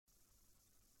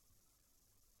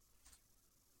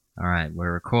Alright,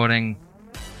 we're recording.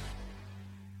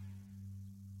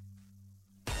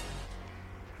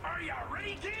 Are you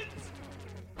ready, kids?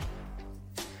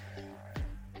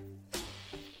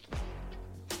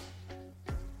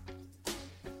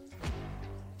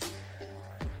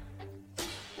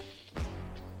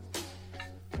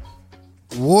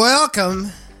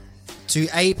 Welcome to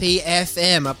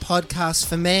APFM, a podcast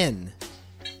for men.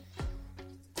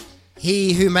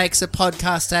 He who makes a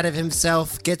podcast out of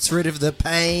himself gets rid of the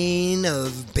pain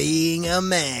of being a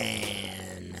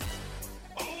man.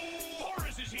 Oh,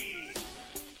 Horace is he,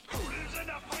 who lives in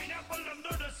a pineapple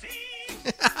under the sea.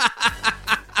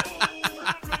 Oh,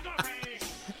 lovely.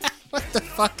 What the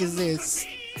fuck is this?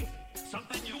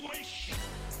 Something you wish.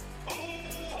 Oh,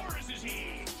 Horace is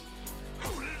he,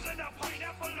 who lives in a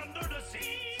pineapple under the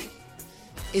sea.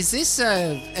 Is this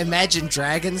a Imagine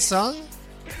Dragons song?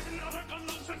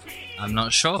 I'm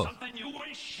not sure. Something you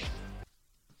wish.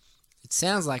 It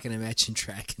sounds like an Imagine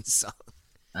Dragons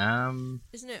song.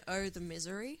 Isn't it Oh the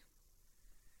Misery?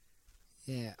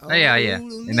 Yeah. Oh yeah.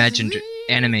 Imagine misery.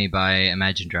 Enemy by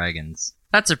Imagine Dragons.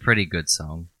 That's a pretty good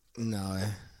song. No.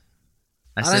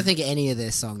 I I don't think any of their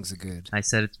songs are good. I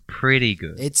said it's pretty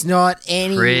good. It's not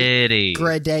any Pretty.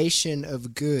 gradation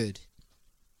of good,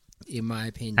 in my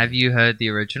opinion. Have you heard the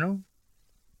original?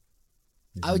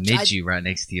 I There's would- a midgie right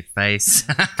next to your face.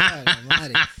 God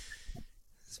almighty.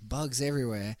 There's bugs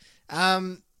everywhere.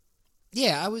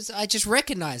 Yeah, I just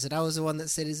recognized it. I was the one that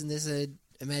said, "Isn't this a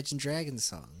Imagine Dragons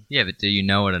song?" Yeah, but do you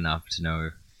know it enough to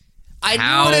know? I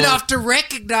How- knew it enough to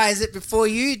recognize it before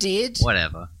you did.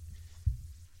 Whatever.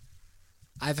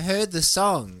 I've heard the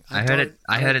song. I heard it.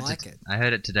 I heard don't it. like it. I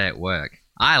heard it today at work.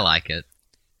 I like it.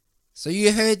 So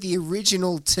you heard the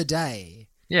original today,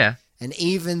 Yeah. and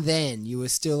even then you were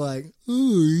still like,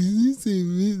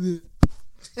 "Oh,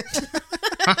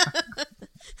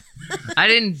 I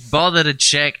didn't bother to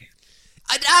check.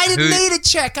 I didn't Who- need a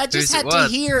check. I just whose it had to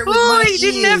was. hear it with my you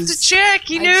didn't have to ears. check.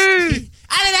 You I knew. didn't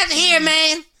have to hear,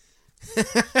 man.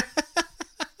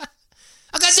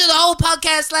 I got to do the whole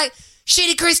podcast like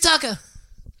shitty Chris Tucker.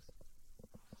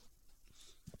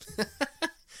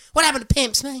 What happened to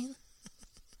pimps, man?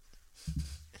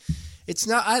 It's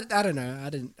not. I don't know. I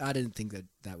didn't think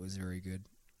that was very good.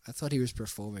 I thought he was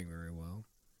performing very well.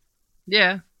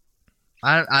 Yeah.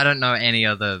 I don't know any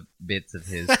other bits of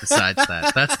his besides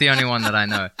that. That's the only one that I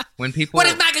know. When people What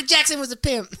if Michael Jackson was a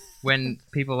pimp? when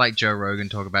people like Joe Rogan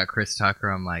talk about Chris Tucker,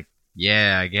 I'm like,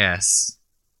 yeah, I guess.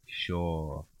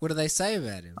 Sure. What do they say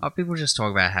about him? Oh, people just talk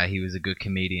about how he was a good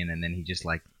comedian and then he just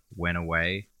like went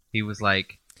away. He was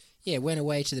like, Yeah, went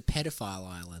away to the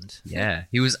pedophile island. yeah,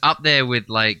 he was up there with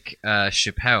like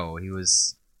Chappelle. He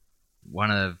was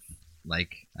one of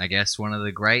like, I guess one of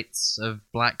the greats of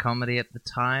black comedy at the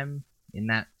time in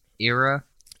that era.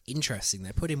 Interesting.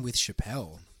 They put him with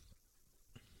Chappelle.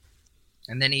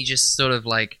 And then he just sort of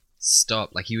like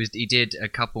stopped. Like he did a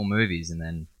couple movies and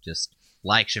then just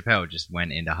like Chappelle just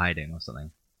went into hiding or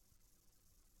something.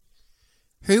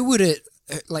 Who would it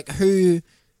like? Who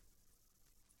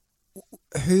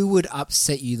would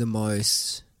upset you the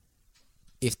most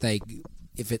if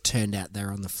it turned out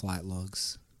they're on the flight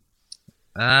logs?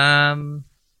 And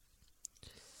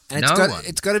No one.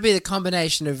 it's got to be the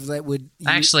combination of that would you,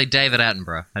 Actually, David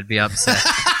Attenborough. I'd be upset.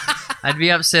 I'd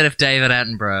be upset if David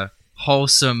Attenborough,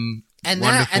 wholesome, And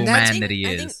wonderful that's- man that he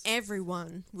I think is.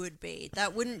 everyone would be.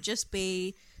 That wouldn't just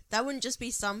be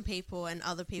some people and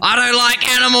other people. I don't like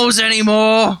animals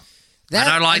anymore. I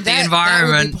don't like and the That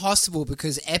environment. would be possible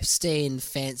because Epstein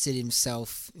fancied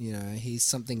himself. You know, he's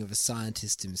something of a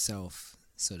scientist himself,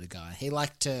 sort of guy. He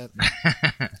liked to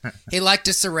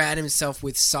surround himself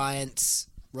with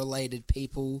science-related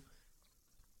people.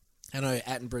 I know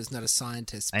Attenborough's not a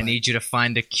scientist. I but need you to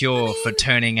find a cure for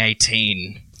turning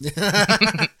 18.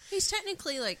 He's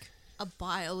technically like a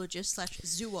biologist /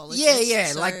 zoologist. Yeah,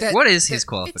 so like that. What is his It's,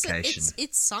 qualification?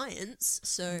 it's science,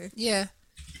 so Yeah,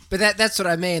 but that's what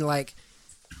I mean. Like,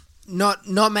 not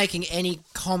making any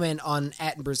comment on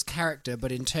Attenborough's character,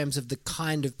 but in terms of the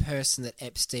kind of person that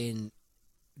Epstein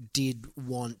did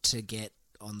want to get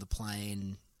on the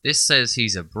plane. This says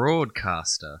he's a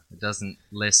broadcaster. It doesn't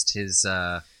list his...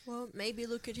 well, maybe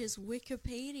look at his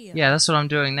Wikipedia. Yeah, that's what I'm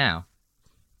doing now.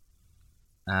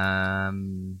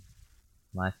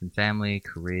 Life and family,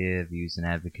 career, views and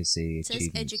advocacy, It says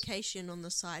achievements. education on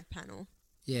the side panel.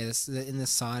 Yeah, that's in the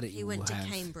side it He you went will to have.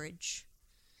 Cambridge.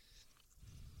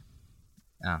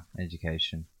 Oh,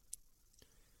 education.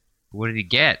 What did he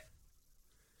get?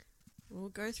 Well,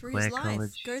 go through Clare his life.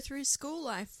 College. Go through his school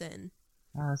life then.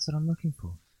 Oh, that's what I'm looking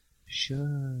for.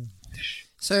 Sure.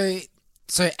 So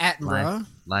Attenborough.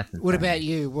 Life and What family. about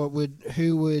you?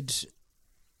 Who would?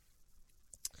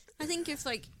 I think if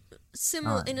like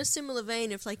similar in a similar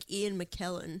vein, if like Ian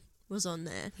McKellen was on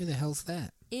there. Who the hell's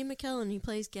that? Ian McKellen, he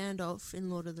plays Gandalf in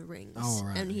Lord of the Rings. Oh,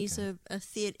 right, and he's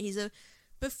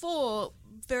before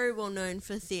very well known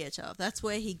for theatre. That's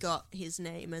where he got his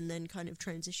name, and then kind of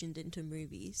transitioned into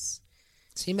movies.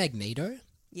 Is he Magneto?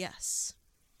 Yes.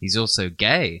 He's also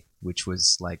gay, which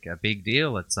was like a big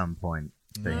deal at some point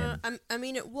for him. I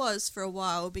mean, it was for a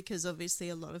while because obviously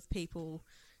a lot of people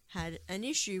had an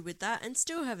issue with that and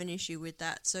still have an issue with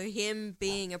that. So him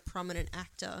being a prominent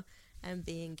actor and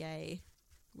being gay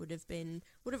would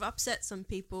have upset some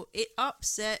people. It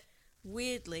upset,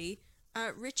 weirdly,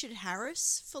 Richard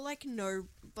Harris for it's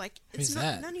Who's not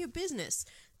that? none of your business.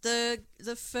 The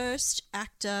first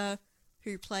actor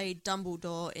who played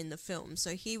Dumbledore in the film.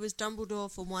 So he was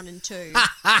Dumbledore for 1 and 2.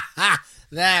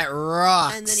 That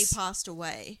rocks. And then he passed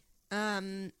away.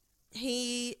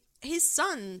 His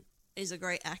son is a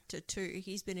great actor too.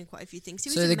 He's been in quite a few things. He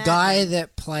was So in the Mad guy Men.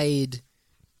 that played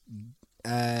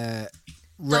Dumbledore.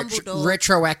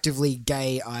 retroactively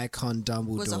gay icon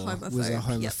Dumbledore Was a was a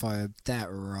homophobe, yep. homophobe. That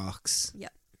rocks.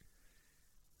 Yep.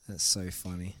 That's so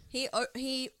funny. He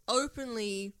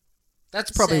openly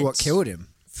That's probably Said- what killed him.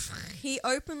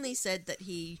 said that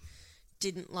he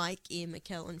didn't like Ian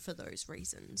McKellen for those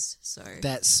reasons. So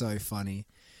That's so funny.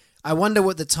 I wonder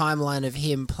what the timeline of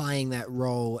him playing that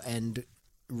role and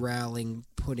Rowling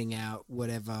putting out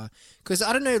whatever. Because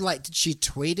I don't know, like, did she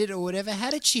tweet it or whatever? How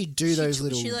did she do those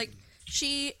little...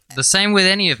 She The same with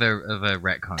any of her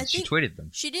retcons. I She think- tweeted them.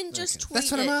 she didn't just tweet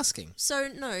That's what it. I'm asking. So,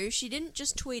 no, she didn't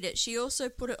just tweet it. She also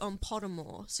put it on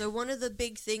Pottermore. So, one of the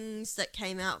big things that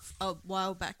came out a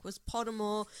while back was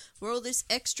Pottermore, where all this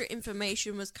extra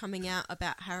information was coming out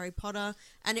about Harry Potter,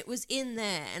 and it was in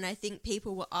there. And I think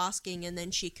people were asking, and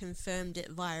then she confirmed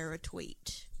it via a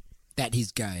tweet. That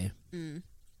he's gay.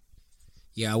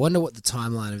 Yeah, I wonder what the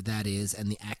timeline of that is and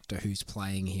the actor who's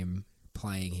playing him.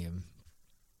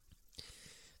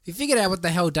 You figured out what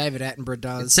the hell David Attenborough It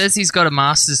does. says he's got a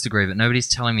master's degree, but nobody's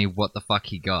telling me what the fuck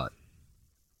he got.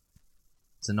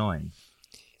 It's annoying.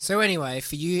 So anyway,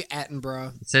 for you,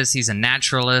 Attenborough, It says he's a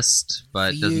naturalist,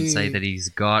 but it doesn't You- say that he's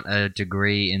got a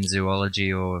degree in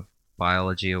zoology or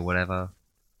biology or whatever.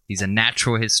 He's a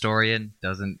natural historian.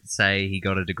 Doesn't say he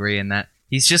got a degree in that.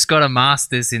 He's just got a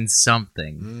master's in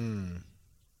something.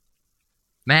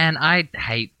 Man, I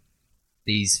hate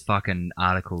these fucking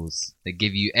articles that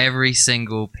give you every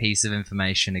single piece of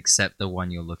information except the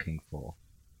one you're looking for.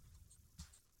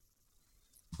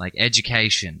 Like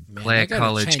education, man, Clare they gotta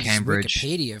College, change his Cambridge,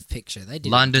 Wikipedia picture. They did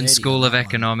it London dirty School on of that one.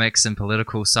 Economics and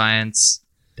Political Science.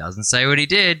 Doesn't say what he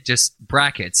did, just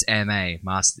brackets, MA,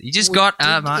 master. He just got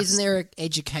a master. Isn't there an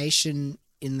education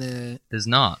in the... There's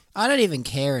not. I don't even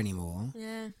care anymore.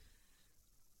 Yeah.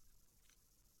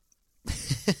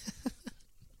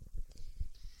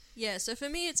 Yeah, so for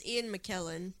me, it's Ian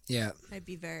McKellen. Yeah. I'd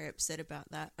be very upset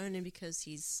about that, only because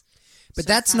he's. But so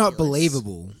that's not fabulous.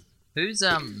 believable. Who's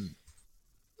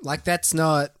Like, that's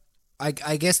not... I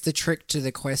guess the trick to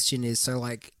the question is, so,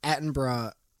 like,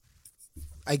 Attenborough...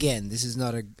 Again, this is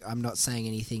not a... I'm not saying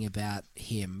anything about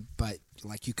him, but,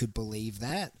 like, you could believe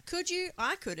that. Could you?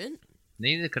 I couldn't.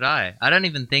 Neither could I. I don't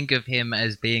even think of him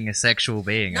as being a sexual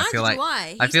being. Neither I feel do like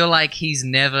I. I feel like he's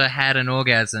never had an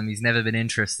orgasm. He's never been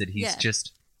interested. He's Yeah.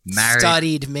 just married.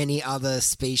 Studied many other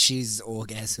species'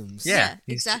 orgasms. Yeah, Yeah,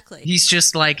 he's- exactly. He's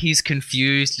just like he's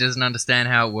confused. He doesn't understand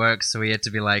how it works. So he had to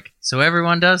be like, so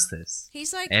everyone does this.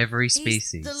 He's like Every he's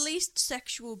species. the least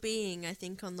sexual being I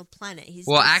think on the planet. He's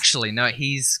Well, just- actually, no.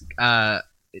 He's.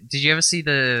 Did you ever see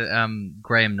the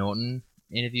Graham Norton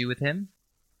interview with him?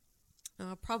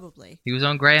 probably. He was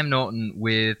on Graham Norton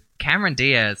with Cameron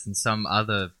Diaz and some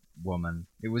other woman.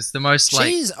 It was the most like.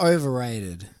 She's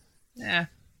overrated. Yeah.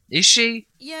 Is she?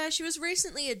 Yeah, she was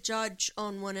recently a judge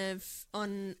on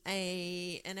an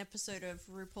episode of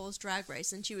RuPaul's Drag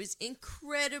Race, and she was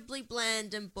incredibly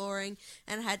bland and boring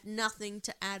and had nothing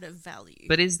to add of value.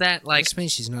 But is that like? Which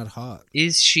means she's not hot.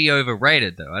 Is she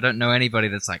overrated though? I don't know anybody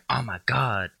that's like, oh my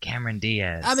god, Cameron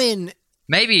Diaz. I mean,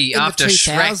 maybe in the after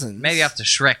 2000s. Shrek. Maybe after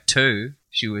Shrek 2,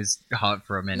 she was hot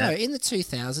for a minute. no, in the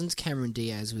 2000s, Cameron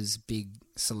Diaz was big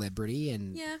celebrity,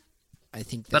 and yeah, I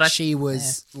think But that she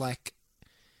was like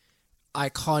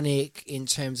iconic in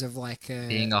terms of like a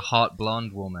Being a hot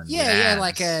blonde woman. with yeah,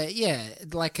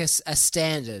 abs. like a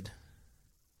standard.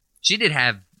 She did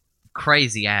have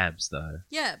crazy abs though.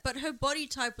 yeah, but her body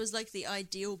type was like the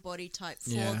ideal body type for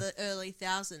Yeah. the early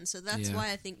thousands, so that's Yeah.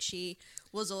 why I think she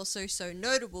was also so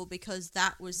notable, because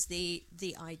that was the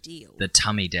ideal. The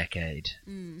tummy decade.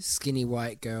 Skinny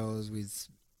white girls with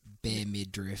bare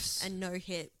midriffs. And no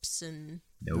hips and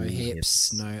No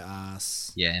hips, no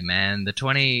ass. Yeah, man. The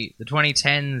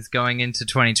 2010s going into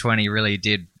 2020 really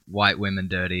did white women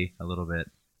dirty a little bit.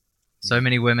 So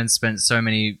many women spent so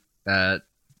many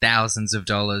thousands of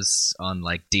dollars on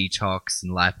like detox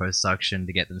and liposuction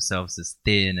to get themselves as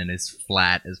thin and as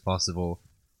flat as possible,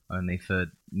 only for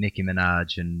Nicki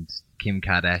Minaj and Kim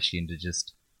Kardashian to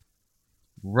just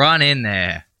run in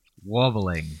there,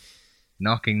 wobbling,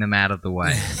 knocking them out of the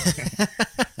way,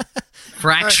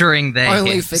 fracturing their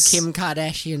Only hips. for Kim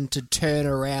Kardashian to turn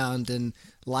around and,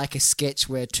 like a sketch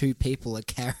where two people are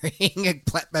carrying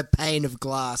a pane of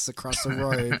glass across a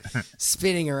road,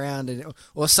 spinning around,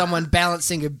 or someone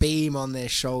balancing a beam on their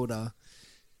shoulder,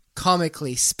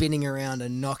 comically spinning around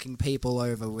and knocking people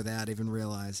over without even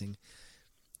realizing.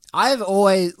 I've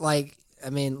always,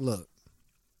 look,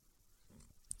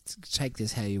 take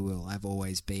this how you will. I've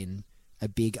always been a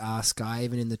big ass guy,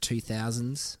 even in the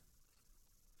 2000s.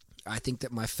 I think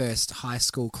that my first high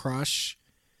school crush,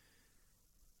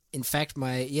 in fact,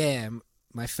 my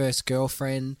first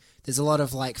girlfriend, there's a lot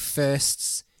of like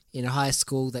firsts in high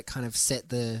school that kind of set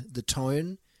the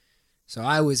tone. So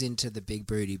I was into the big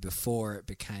booty before it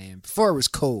was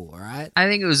cool, all right? I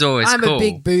think it was always I'm cool. a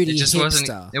big booty it just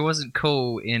hipster. It wasn't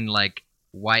cool in like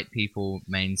white people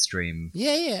mainstream.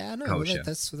 Yeah, I know. Culture.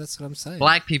 That's what I'm saying.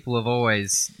 Black people have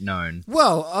always known.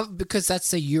 Well, because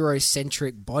that's a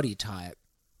Eurocentric body type.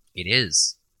 It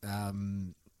is.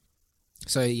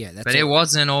 So yeah, that's But it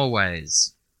wasn't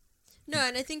always. No,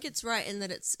 and I think it's right in that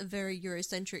it's a very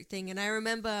Eurocentric thing. And I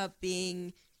remember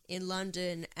being in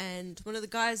London, and one of the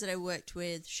guys that I worked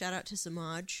with, shout out to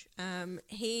Samaj,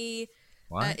 he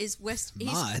What? is West...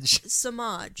 Marge?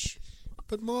 Samaj.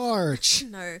 But Marge.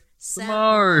 No, Sam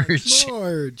Marge.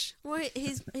 Marge. Well,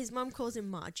 his mum calls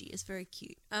him Margie. It's very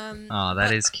cute. Oh,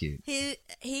 that is cute.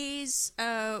 He's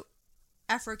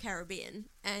Afro-Caribbean,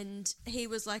 and he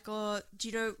was like, "Oh, do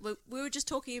you know?" We were just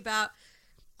talking about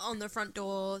on the front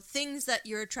door things that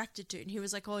you're attracted to, and he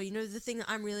was like, "Oh, you know the thing that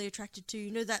I'm really attracted to?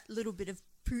 You know that little bit of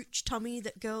pooch tummy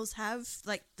that girls have,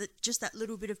 like just that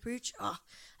little bit of pooch. Oh,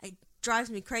 it drives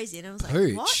me crazy." And I was like,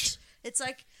 Pooch? "What?" It's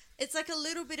like a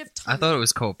little bit of tummy. I thought it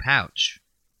was called pouch.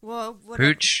 Well,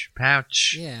 whatever. Pooch,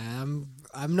 pouch. Yeah,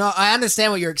 I'm not. I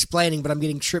understand what you're explaining, but I'm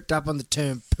getting tripped up on the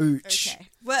term pooch. Okay.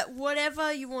 Well,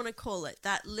 whatever you want to call it,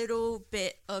 that little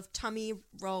bit of tummy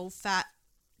roll fat,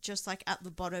 just like at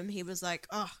the bottom, he was like,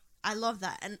 "Oh, I love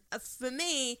that." And for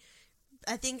me,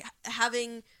 I think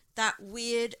having that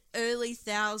weird early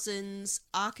thousands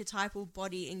archetypal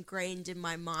body ingrained in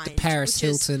my mind, Paris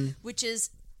Hilton. which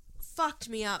is fucked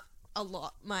me up a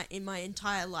lot in my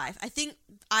entire life. I think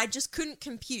I just couldn't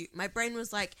compute. My brain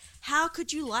was like, how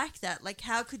could you like that? Like,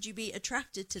 how could you be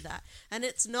attracted to that? And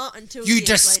it's not until You years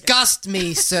disgust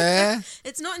me, sir. later.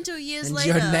 It's not until years And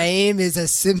later. your name is a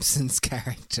Simpsons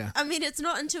character. I mean, it's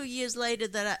not until years later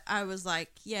that I was like,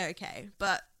 yeah, okay.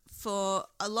 But for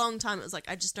a long time, it was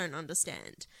like, I just don't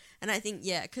understand. And I think,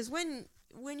 yeah, because when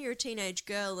you're a teenage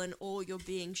girl and all you're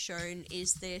being shown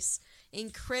is this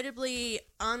incredibly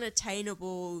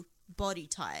unattainable body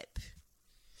type,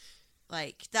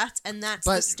 like that's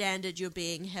the standard you're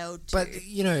being held to. But,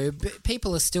 you know,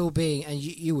 people are still being, and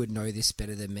you would know this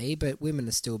better than me, but women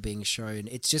are still being shown.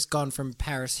 It's just gone from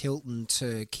Paris Hilton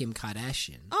to Kim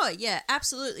Kardashian. Oh, yeah,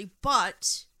 absolutely.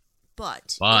 But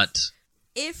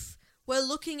if we're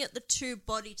looking at the two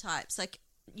body types, like,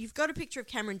 you've got a picture of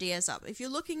Cameron Diaz up. If you're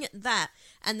looking at that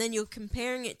and then you're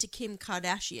comparing it to Kim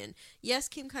Kardashian, yes,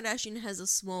 Kim Kardashian has a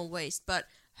small waist, but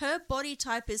her body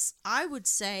type is, I would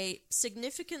say,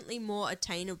 significantly more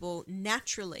attainable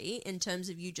naturally in terms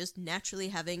of you just naturally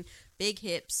having big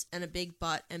hips and a big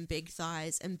butt and big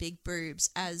thighs and big boobs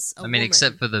as a woman.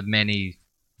 Except for the many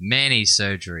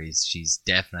surgeries she's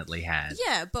definitely had.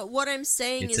 Yeah, but what I'm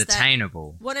saying It's is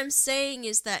attainable. What I'm saying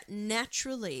is that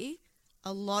naturally,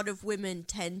 a lot of women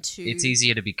tend to... It's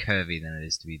easier to be curvy than it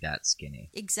is to be that skinny.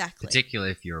 Exactly.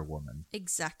 Particularly if you're a woman.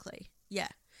 Exactly. Yeah.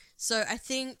 So I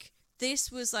think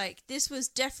this was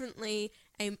definitely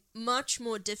a much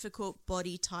more difficult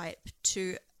body type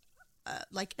to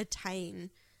attain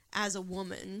as a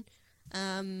woman.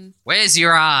 Where's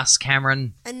your ass,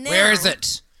 Cameron? And now, Where is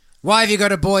it? Why have you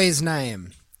got a boy's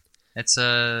name? It's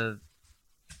a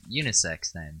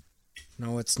unisex name.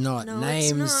 No, it's not. No,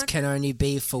 it's Names not. can only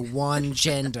be for one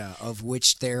gender, of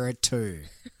which there are two.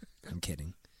 I'm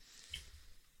kidding.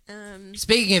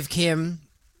 Speaking of Kim,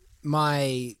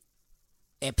 my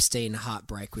Epstein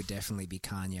heartbreak would definitely be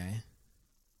Kanye.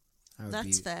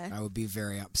 That's fair. I would be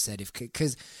very upset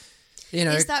because, you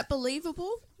know, is that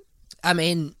believable? I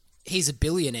mean, he's a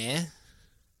billionaire.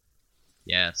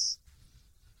 Yes.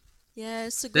 Yeah,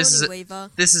 Sigourney Weaver.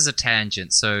 This is a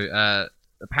tangent. So,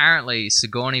 apparently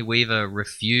Sigourney Weaver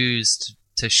refused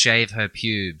to shave her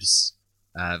pubes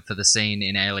for the scene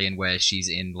in Alien where she's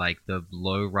in like the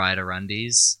low rider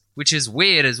undies, which is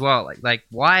weird as well. Like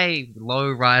why low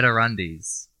rider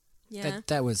undies? Yeah.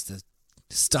 That was the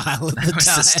style of the That was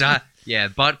time. the start. Yeah,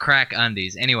 butt crack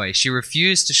undies. Anyway, she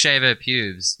refused to shave her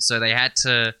pubes, so they had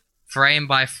to frame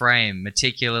by frame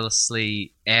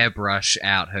meticulously airbrush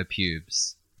out her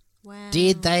pubes. Wow.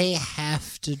 Did they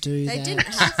have to do They that? didn't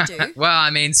have to. Well, I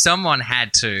mean, someone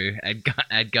had to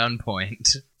at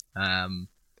gunpoint.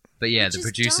 But yeah, Which the is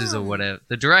producers or dumb. whatever,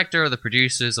 the director or the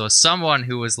producers or someone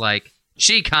who was like,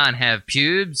 she can't have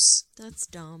pubes. That's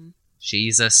dumb.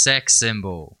 She's a sex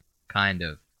symbol, kind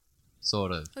of,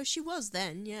 sort of. Oh, she was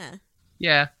then, yeah.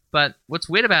 Yeah, but what's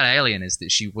weird about Alien is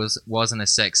that she wasn't a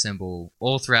sex symbol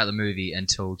all throughout the movie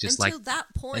until Until that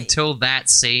point. until that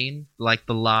scene, like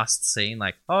the last scene,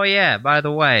 like, oh yeah, by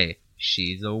the way,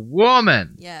 she's a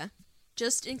woman. Yeah.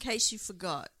 Just in case you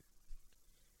forgot.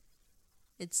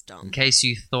 It's dumb. In case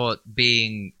you thought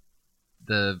being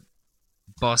the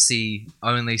bossy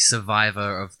only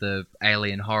survivor of the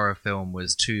Alien horror film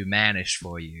was too mannish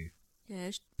for you.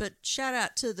 Yeah, but shout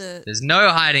out to the There's no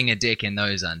hiding a dick in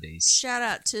those undies.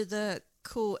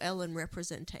 cool Ellen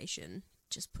representation.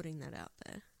 Just putting that out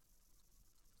there.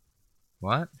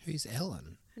 What? Who's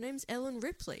Ellen? Her name's Ellen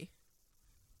Ripley.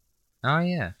 Oh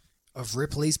yeah. Of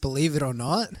Ripley's Believe It or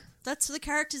Not? That's the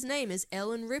character's name is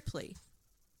Ellen Ripley.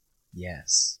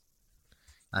 Yes.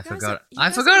 I You guys forgot. are- you I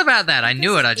guys forgot are- about that. I you knew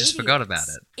guys it. are I just forgot about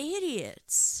idiots. it.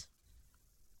 Idiots.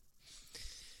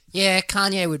 Yeah,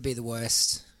 Kanye would be the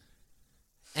worst.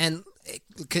 And,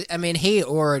 I mean, he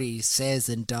already says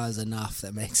and does enough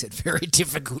that makes it very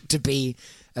difficult to be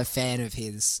a fan of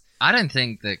his. I don't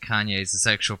think that Kanye's a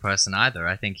sexual person either.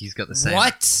 I think he's got the same.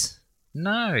 What?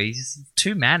 No, he's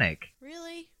too manic.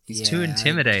 Really? He's too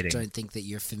intimidating. I don't think that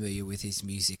you're familiar with his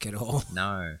music at all.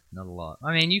 No, not a lot.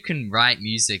 I mean, you can write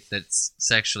music that's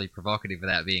sexually provocative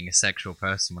without being a sexual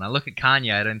person. When I look at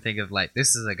Kanye, I don't think of like,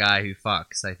 this is a guy who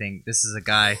fucks. I think this is a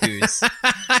guy who's...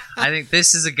 I think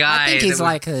this is a guy I think he's that would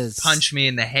like a... punch me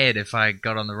in the head if I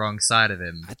got on the wrong side of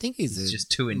him. I think he's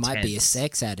just too might be a intense.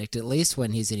 sex addict, at least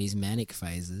when he's in his manic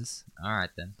phases. All right,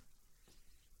 then.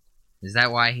 Is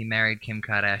that why he married Kim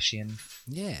Kardashian?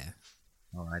 Yeah.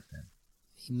 All right, then.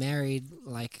 He married,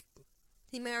 like...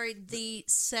 He married the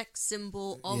sex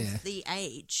symbol of Yeah. the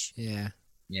age. Yeah.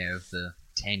 Yeah, of the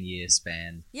 10-year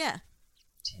span. Yeah.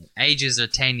 Ages are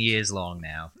 10 years long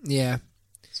now. Yeah.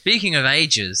 Speaking of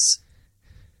ages,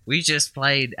 we just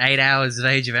played 8 hours of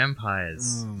Age of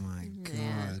Empires. Oh my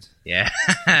god. Yeah.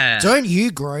 Don't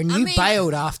you groan? I You mean,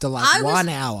 bailed after like I was- 1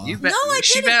 hour. You No, I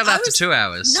she didn't. bailed I after was- 2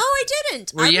 hours. No, I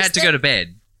didn't. Well, I you was had to there- go to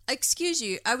bed. Excuse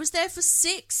you. I was there for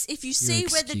 6. If you You're see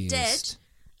where the dead excused.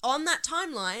 on that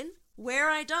timeline where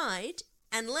I died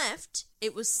and left,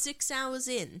 it was 6 hours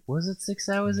in. Was it 6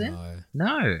 hours in? No,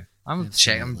 No. I'm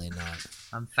absolutely not.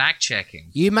 I'm fact checking.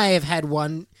 You may have had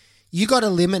one. You got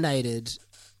eliminated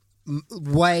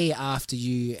way after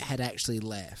you had actually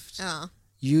left. Oh.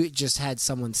 You just had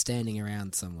someone standing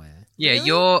around somewhere. Yeah, Really?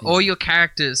 all your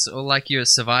characters or like your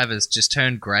survivors just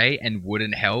turned grey and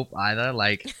wouldn't help either.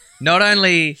 Like not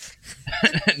only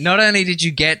did you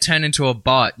get turned into a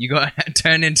bot, you got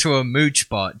turned into a mooch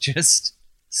bot just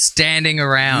standing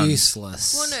around.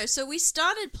 Useless. Well, no. So we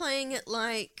started playing at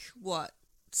like, what,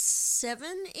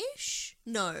 7-ish?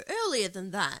 No, earlier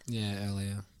than that. Yeah,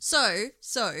 earlier. So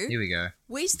Here we go.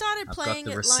 we started I've playing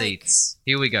got the at receipts.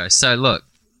 Here we go. So look,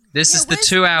 this Yeah, is the where's-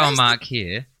 2 hour where's the- mark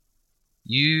here.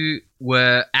 You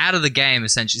were out of the game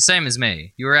essentially, same as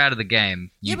me. You were out of the game.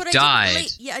 You but died.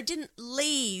 I didn't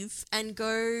leave and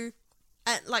go.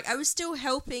 Like I was still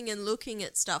helping and looking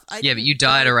at stuff. Yeah, but you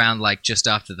died around like just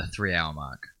after the 3 hour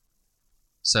mark.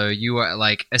 So you were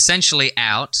like essentially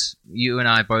out. You and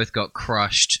I both got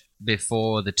crushed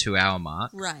before the 2 hour mark.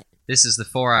 Right. This is the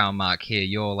 4 hour mark here.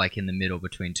 You're like in the middle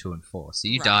between 2 and 4. So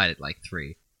you Right. died at like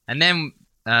 3. And then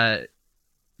Dylan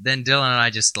and I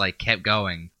just like kept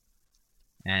going.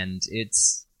 And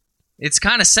it's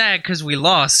kind of sad because we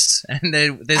lost. And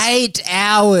there's 8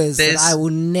 hours that there's- I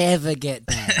will never get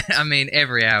back. I mean,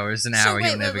 every hour is an So hour wait,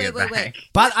 you'll never wait, get wait, back. wait.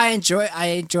 But I enjoyed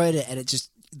it, and it just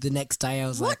the next day I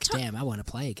was What like, ti- damn, I want to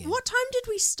play again. What time did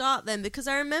we start then? Because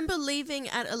I remember leaving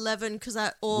at 11 because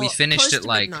We finished close it to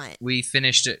like midnight. we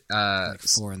finished it. Like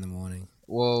 4 in the morning.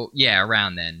 Well, yeah,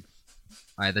 around then,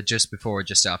 either just before or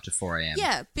just after 4 a.m.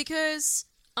 Yeah, because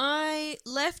I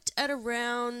left at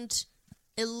around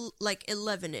like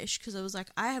 11ish because I was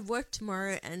like, I have work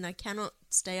tomorrow and I cannot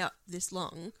stay up this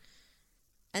long.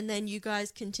 And then you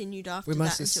guys continued after We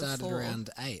must that have until started 4. around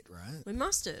 8, right? We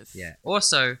must have. Yeah.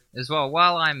 Also, as well,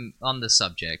 while I'm on the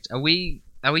subject, are we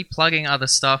are we plugging other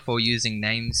stuff or using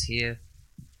names here?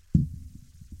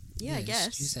 Yeah, I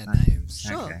just use guess. our names.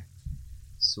 Sure. Okay.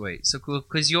 Sweet. So cool.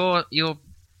 Because your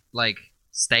like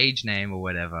stage name or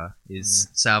whatever is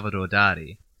Salvador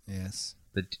Dadi. Yes.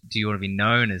 But do you want to be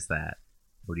known as that,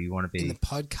 or do you want to In be? the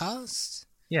podcast?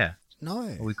 Yeah.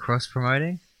 No. Are we cross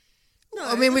promoting? No,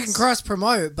 I mean, we can that's- cross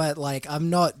promote, but like, I'm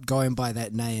not going by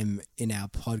that name in our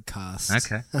podcast.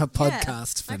 Okay. Our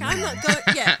podcast for Like,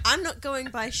 now. I'm not going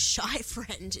by shy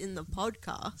friend in the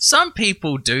podcast. Some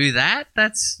people do that.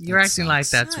 You're That acting like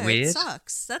sucks. that's No, weird. It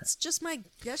sucks. That's just my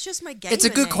gamer It's a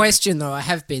good name. question, though. I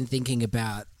have been thinking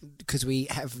about, because we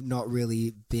have not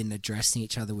really been addressing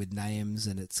each other with names,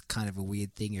 and it's kind of a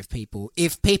weird thing. If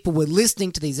people were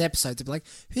listening to these episodes, they'd be like,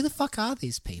 "Who the fuck are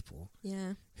these people?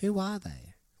 Yeah. Who are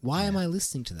they? Why am I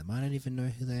listening to them? I don't even know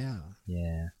who they are."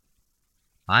 Yeah.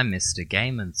 I'm Mr.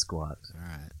 Gaming Squad. All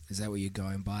right, is that what you're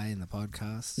going by in the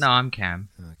podcast? No, I'm Cam.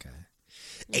 Okay.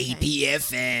 Okay.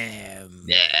 APFM.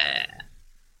 Yeah.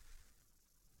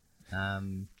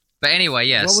 But anyway,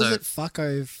 yeah. What so was it?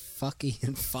 Fucko, fucky,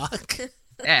 and fuck.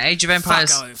 yeah, Age of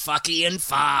Empires. Fucko, fucky, and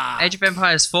fuck. Age of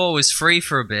Empires 4 was free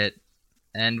for a bit,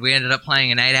 and we ended up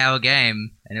playing an 8-hour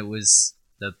game, and it was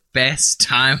the best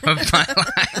time of my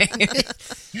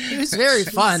life. It was very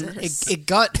fun. Jesus.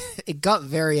 It got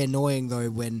very annoying though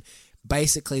when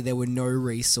basically there were no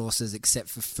resources except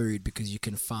for food because you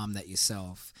can farm that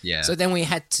yourself. Yeah. So then we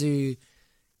had to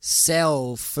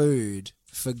sell food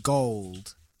for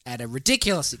gold at a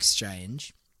ridiculous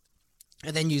exchange,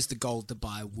 and then use the gold to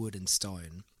buy wood and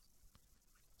stone.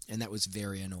 And that was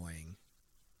very annoying.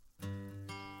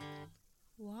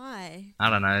 Why? I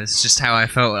don't know. It's just how I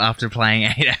felt after playing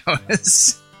 8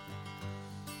 hours.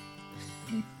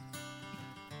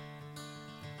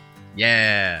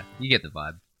 Yeah, you get the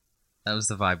vibe. That was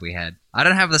the vibe we had. I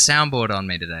don't have the soundboard on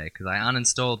me today because I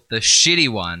uninstalled the shitty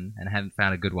one and haven't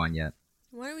found a good one yet.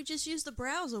 Why don't we just use the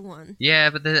browser one? Yeah,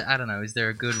 but I don't know. Is there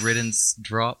a good riddance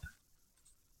drop?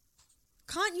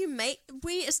 Can't you make?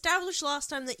 We established last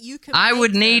time that you can. I make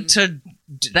would need them.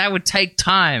 to. That would take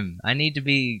time. I need to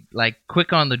be like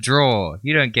quick on the draw.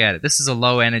 You don't get it. This is a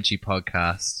low energy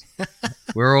podcast.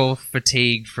 We're all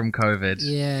fatigued from COVID.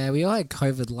 Yeah, we all had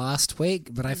COVID last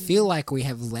week, but I feel like we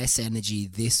have less energy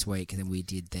this week than we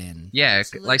did then. Yeah,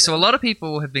 Absolutely. like so a lot of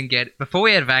people have been before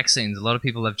we had vaccines, a lot of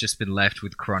people have just been left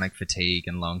with chronic fatigue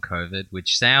and long COVID,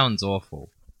 which sounds awful.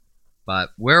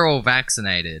 But we're all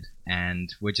vaccinated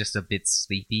and we're just a bit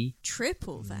sleepy.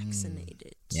 Triple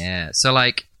vaccinated. Yeah. So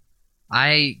like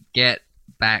I get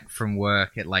back from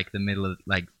work at like the middle of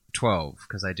like 12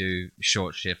 because I do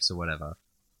short shifts or whatever.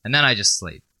 And then I just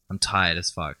sleep. I'm tired as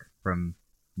fuck from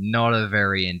not a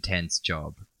very intense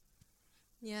job.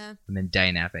 Yeah. I'm in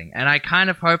day napping, and I kind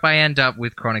of hope I end up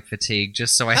with chronic fatigue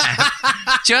just so I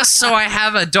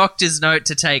have a doctor's note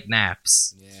to take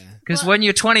naps. Yeah. Because when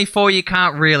you're 24, you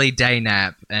can't really day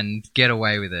nap and get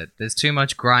away with it. There's too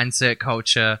much grind set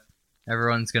culture.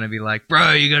 Everyone's gonna be like,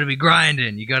 "Bro, you gotta be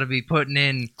grinding. You gotta be putting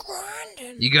in.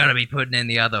 You gotta be putting in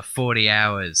the other 40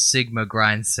 hours. Sigma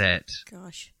grind set.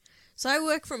 Gosh. So I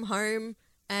work from home,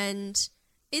 and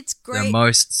it's The great.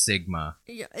 most Sigma."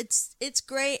 Yeah, it's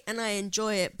great, and I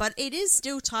enjoy it, but it is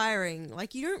still tiring.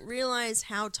 Like, you don't realize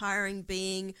how tiring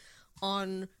being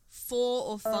on 4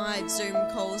 or 5 Zoom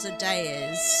calls a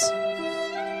day is.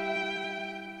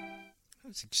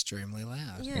 It's extremely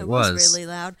loud. Yeah, It it was was. really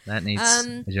loud. That needs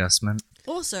adjustment.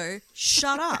 Also,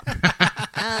 shut up.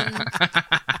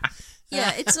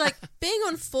 Yeah, it's like being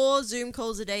on 4 Zoom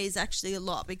calls a day is actually a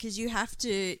lot because you have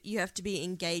to be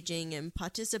engaging and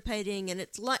participating, and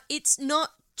it's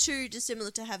not too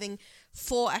dissimilar to having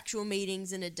 4 actual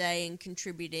meetings in a day and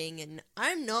contributing. And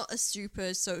I'm not a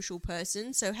super social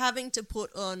person, so having to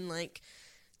put on like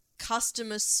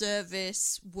customer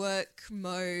service work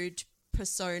mode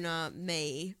persona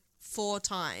me 4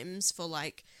 times for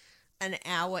like an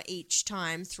hour each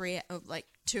time,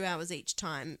 2 hours each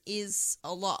time is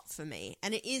a lot for me,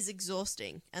 and it is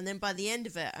exhausting. And then by the end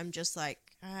of it, I'm just like,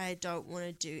 I don't want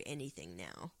to do anything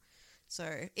now.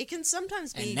 So it can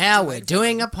sometimes be. And now we're demotivating.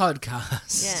 doing a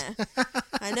podcast. Yeah,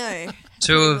 I know.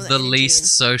 Two Putting all of that the energy least in.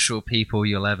 social people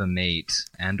you'll ever meet,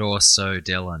 and also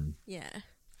Dylan. Yeah,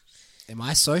 Am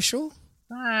I social?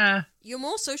 you're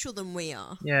more social than we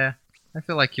are. Yeah. I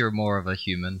feel like you're more of a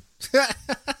human. Yeah,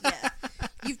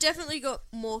 you've definitely got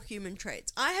more human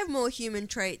traits. I have more human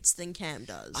traits than Cam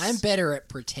does. I'm better at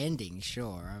pretending,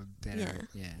 sure. I'm better Yeah. at,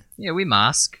 yeah. Yeah, we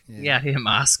mask. Yeah. We out here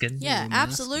masking. Yeah, You're masking.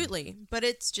 absolutely. But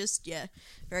it's just,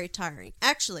 very tiring.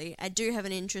 Actually, I do have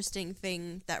an interesting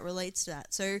thing that relates to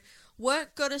that. So,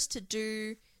 work got us to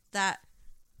do that.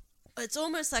 It's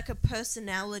almost like a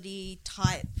personality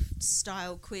type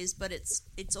style quiz, but it's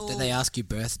all. Did they ask you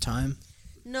birth time?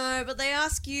 No, but they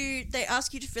ask you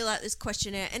to fill out this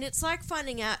questionnaire, and it's like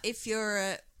finding out if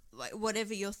you're like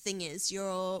whatever your thing is.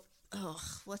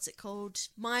 What's it called?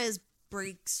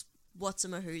 Myers-Briggs,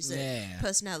 Yeah.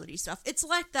 personality stuff. It's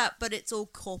like that, but it's all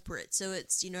corporate. So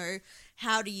it's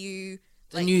how do you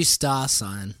The new star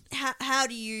sign. how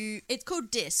do you? It's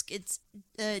called DISC. It's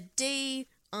DISC,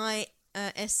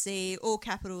 all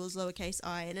capitals, lowercase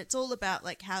I, and it's all about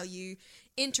like how you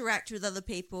interact with other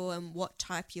people and what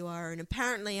type you are. And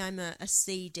apparently, I'm a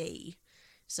CD,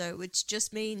 so which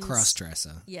just means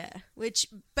Cross-dresser. Yeah, which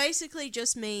basically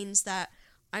just means that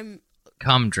I'm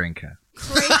Cum drinker.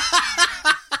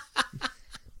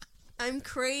 I'm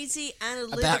crazy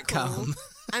analytical. About cum.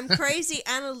 I'm crazy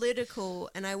analytical,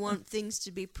 and I want things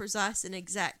to be precise and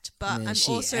exact. But And I'm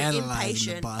she also analysing the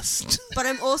impatient. bust. But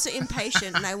I'm also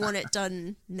impatient, and I want it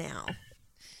done now.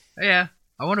 Yeah,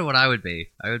 I wonder what I would be.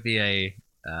 I would be a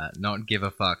not give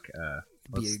a fuck.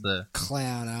 What's Be a the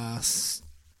clown ass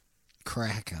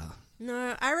cracker.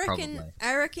 No, Probably.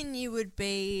 I reckon you would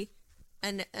be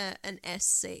an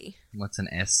SC. what's an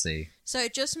SC? So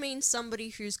it just means somebody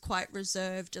who's quite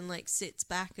reserved and like sits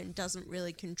back and doesn't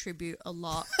really contribute a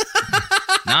lot,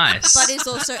 Nice. but is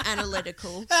also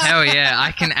analytical. Hell yeah,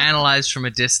 I can analyze from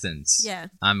a distance. Yeah,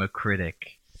 I'm a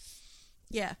critic.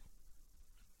 yeah.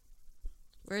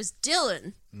 Whereas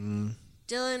Dylan,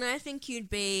 I think you'd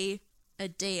be a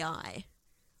DI,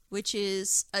 which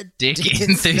is a Dick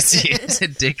enthusiast.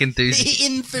 Dick enthusiast.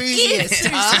 Enthusiast.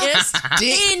 enthusiast.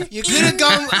 Dick, you could have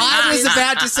gone. I was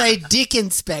about to say Dick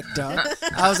Inspector.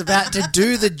 I was about to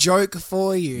do the joke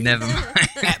for you Never mind.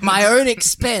 at my own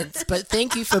expense, but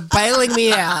thank you for bailing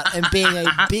me out and being a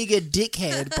bigger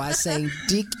dickhead by saying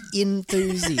Dick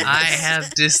Enthusiast. I have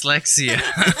dyslexia.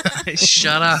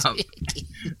 Shut up.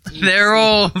 They're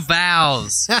all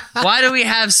vowels. Why do we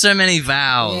have so many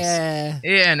vowels? Yeah.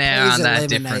 Yeah, now Please aren't that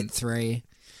eliminate different? 3.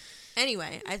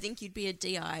 Anyway, I think you'd be a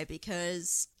DI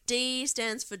because D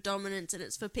stands for dominance, and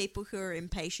it's for people who are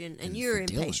impatient, and you're for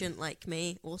Dylan. impatient like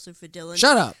me, also for Dylan.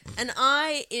 Shut up. And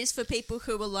I is for people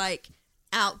who are like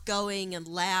outgoing and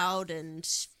loud and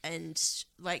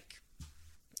like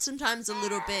sometimes a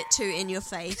little bit too in your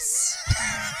face.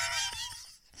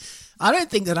 I don't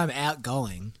think that I'm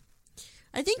outgoing.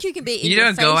 I think you can be in You your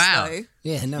don't face go out. though.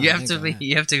 Yeah, no. You I have don't to go be. out.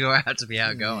 You have to go out to be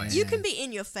outgoing. You can be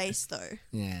in your face though.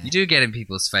 Yeah. You do get in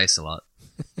people's face a lot.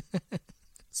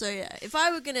 So yeah, if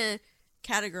I were gonna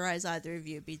categorize either of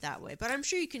you, it'd be that way. But I'm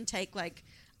sure you can take like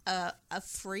a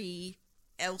free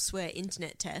elsewhere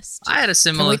internet test. I had a Can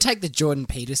similar we take the Jordan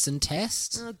Peterson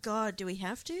test? Oh God, do we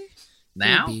have to?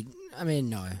 now. I mean,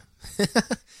 no.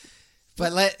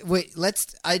 But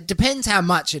let's. It depends how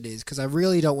much it is, because I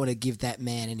really don't want to give that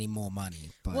man any more money.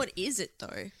 But What is it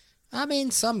though? I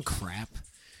mean, some crap.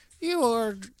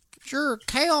 You're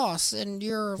chaos, and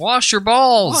you're Wash your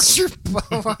balls.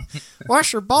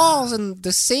 wash your balls and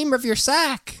the seam of your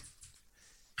sack.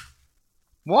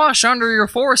 Wash under your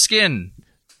foreskin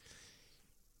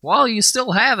while you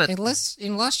still have it.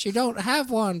 Unless you don't have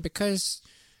one, because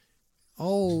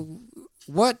what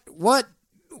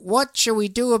shall we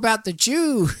do about the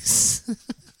Jews?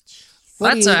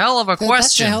 That's a hell of a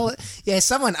question. Yeah,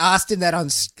 someone asked him that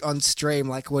on stream,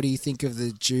 like, what do you think of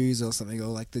the Jews or something, or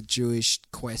like the Jewish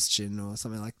question or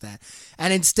something like that.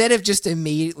 And instead of just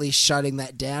immediately shutting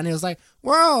that down, he was like,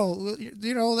 well,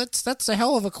 that's a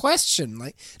hell of a question.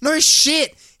 Like, no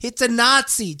shit, it's a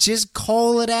Nazi, just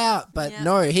call it out. But Yeah.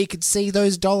 no, he could see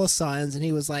those dollar signs, and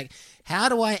he was like, how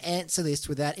do I answer this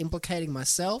without implicating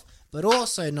myself, but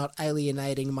also not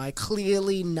alienating my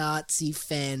clearly Nazi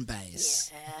fan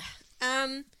base?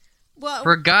 Well,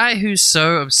 For a guy who's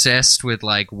so obsessed with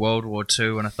like World War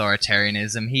II and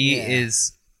authoritarianism, he Yeah.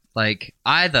 is like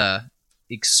either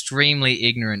extremely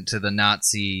ignorant to the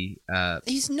Nazi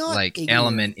He's not like ignorant.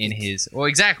 element in his, or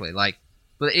exactly like,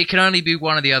 but it can only be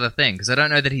one or the other thing because I don't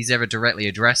know that he's ever directly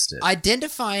addressed it.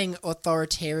 Identifying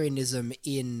authoritarianism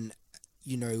in,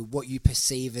 what you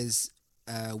perceive as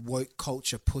woke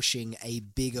culture pushing a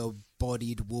bigger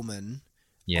bodied woman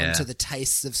Yeah, onto the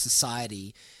tastes of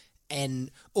society,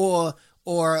 and or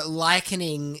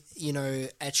likening,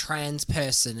 a trans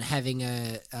person having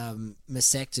a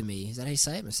mastectomy. Is that how you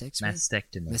say it?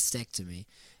 Mastectomy.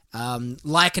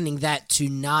 Likening that to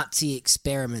Nazi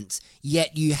experiments,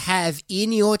 yet you have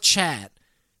in your chat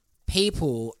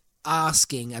people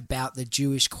asking about the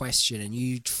Jewish question, and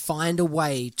you find a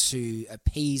way to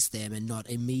appease them and not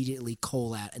immediately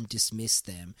call out and dismiss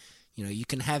them. You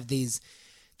can have these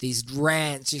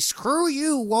rants, screw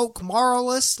you, woke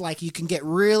moralists. Like, you can get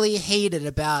really heated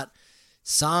about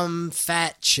some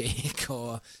fat chick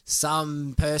or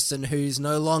some person who's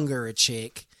no longer a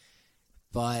chick.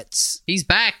 But He's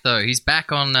back though. He's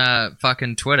back on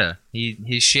fucking Twitter.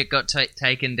 His shit got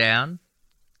taken down,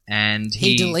 and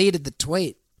he deleted the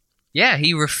tweet. Yeah,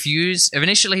 he refused.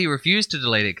 Initially, he refused to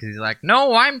delete it because he's like,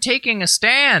 "No, I'm taking a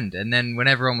stand." And then when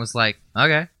everyone was like,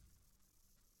 "Okay,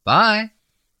 bye,"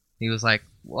 he was like,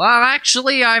 "Well,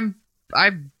 actually, I've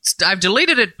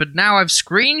deleted it, but now I've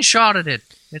screenshotted it.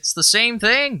 It's the same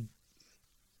thing."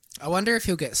 I wonder if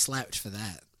he'll get slapped for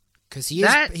that, because he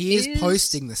is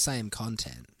posting the same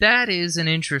content. That is an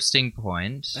interesting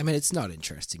point. I mean, it's not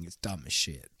interesting. It's dumb as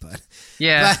shit. But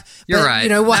yeah, you're right. You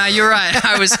know what? No, you're right.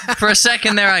 I was for a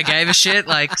second there. I gave a shit.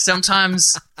 Like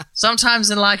sometimes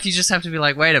in life, you just have to be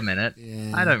like, wait a minute.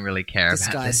 Yeah. I don't really care This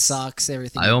about guy this. sucks.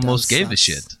 Everything. I he almost does gave a sucks.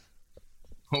 shit.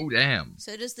 Oh damn.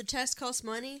 So does the test cost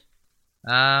money?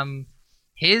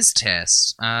 His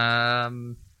test,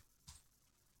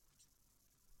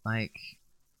 like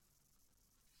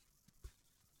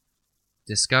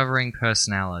discovering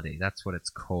personality. That's what it's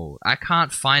called. I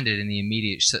can't find it in the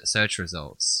immediate search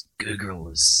results. Google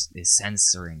is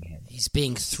censoring him. He's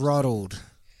being throttled.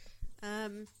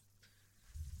 We'll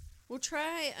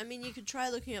try. I mean, you could try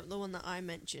looking up the one that I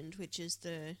mentioned, which is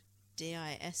the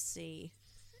DISC.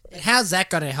 But how's that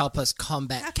going to help us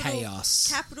combat Capital-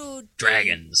 chaos? Capital D,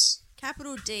 Dragons.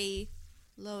 Capital D,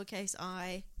 lowercase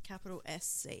I, capital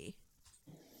SC.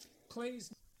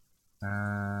 Please.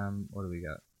 What do we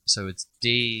got? So it's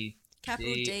D.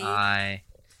 Capital D. D-I.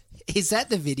 Is that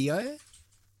the video?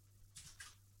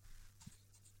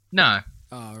 No.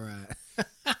 Oh, right.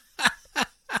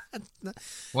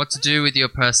 What to do with your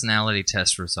personality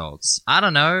test results? I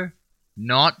don't know.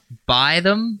 Not buy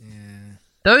them.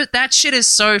 Yeah. That shit is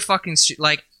so fucking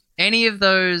like any of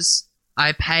those.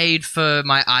 I paid for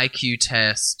my IQ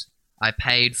test. I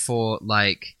paid for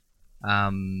like,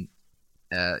 like,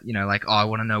 oh, I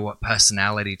want to know what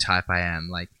personality type I am.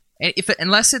 Like,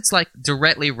 unless it's like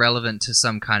directly relevant to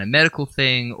some kind of medical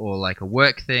thing or like a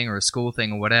work thing or a school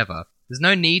thing or whatever, there's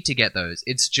no need to get those.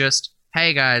 It's just,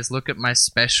 hey guys, look at my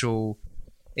special.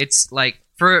 It's like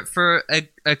for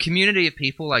a community of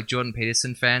people like Jordan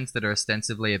Peterson fans that are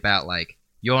ostensibly about like,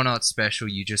 you're not special,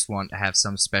 you just want to have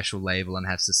some special label and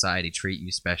have society treat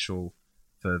you special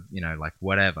for, like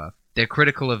whatever. They're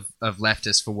critical of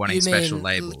leftists for wanting special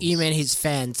labels. You mean his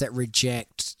fans that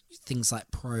reject things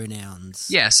like pronouns?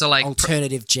 Yeah, so like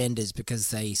alternative genders because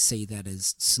they see that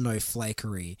as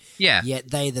snowflakery. Yeah.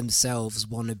 Yet they themselves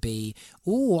want to be,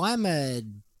 ooh, I'm a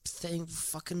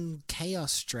fucking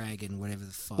chaos dragon, whatever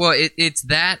the fuck. Well, it's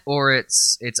that, or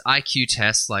it's IQ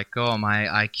tests like, oh, my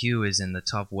IQ is in the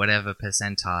top whatever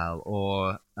percentile,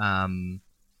 or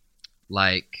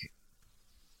like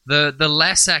the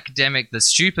less academic, the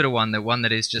stupider one, the one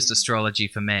that is just astrology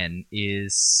for men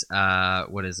is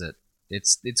what is it?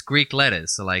 It's Greek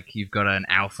letters, so like you've got an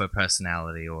alpha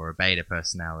personality or a beta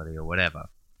personality or whatever.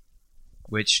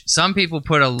 Which some people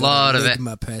put a lot of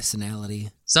Ligma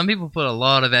personality. Some people put a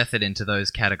lot of effort into those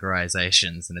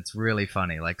categorizations, and it's really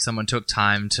funny. Like someone took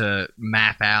time to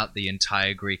map out the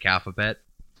entire Greek alphabet.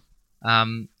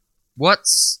 But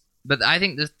I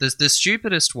think the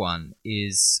stupidest one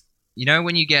is,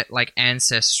 when you get like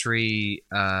ancestry,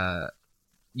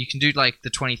 you can do like the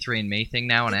 23andMe thing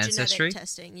now on Ancestry. Genetic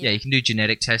testing, Yeah, you can do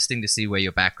genetic testing to see where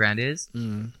your background is.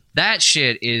 Mm. That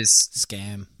shit is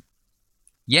Scam.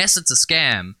 Yes, it's a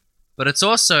scam, but it's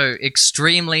also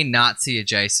extremely Nazi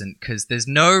adjacent because there's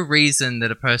no reason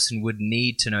that a person would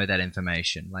need to know that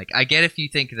information. Like, I get if you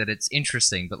think that it's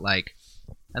interesting, but like,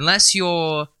 unless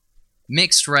you're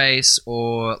mixed race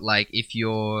or like if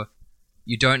you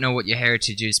don't know what your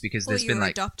heritage is because there's been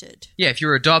like adopted. Yeah, if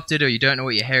you're adopted or you don't know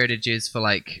what your heritage is for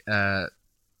like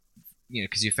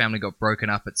because your family got broken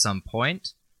up at some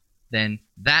point, then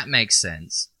that makes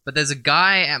sense. But there's a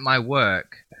guy at my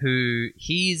work who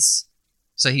he's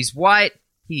white,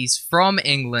 he's from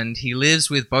England, he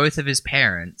lives with both of his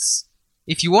parents.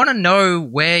 If you want to know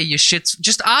where your shit's,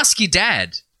 just ask your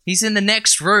dad. He's in the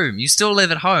next room. You still live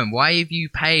at home. Why have you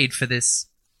paid for this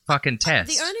fucking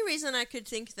test? The only reason I could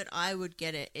think that I would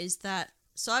get it is that,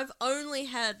 so I've only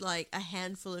had like a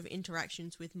handful of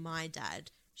interactions with my dad.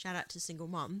 Shout out to single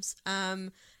mums.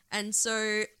 And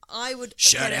so I would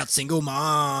Shout out single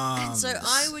moms. And so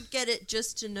I would get it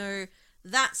just to know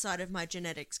that side of my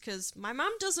genetics, because my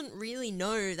mum doesn't really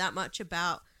know that much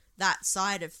about that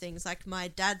side of things, like my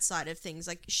dad's side of things.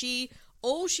 Like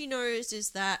all she knows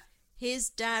is that his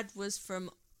dad was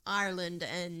from Ireland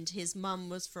and his mum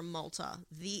was from Malta.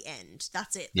 The end.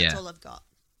 That's it. That's all I've got.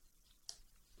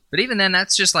 But even then,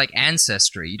 that's just like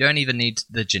ancestry. You don't even need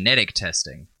the genetic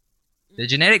testing. The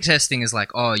genetic testing is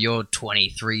like, oh, you're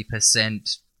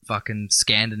 23% fucking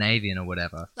Scandinavian or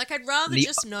whatever. Like, I'd rather The-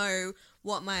 just know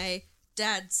what my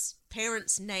dad's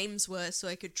parents' names were so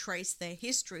I could trace their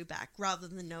history back rather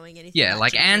than knowing anything Yeah, about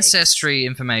like genetics. ancestry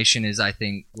information is, I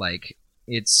think, like,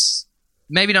 it's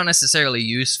maybe not necessarily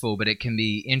useful, but it can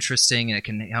be interesting and it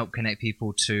can help connect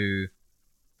people to,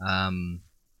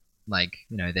 like,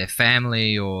 you know, their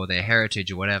family or their heritage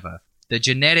or whatever. The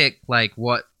genetic, like,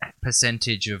 what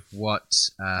percentage of what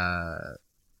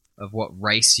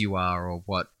race you are or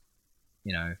what,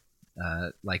 you know,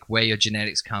 like where your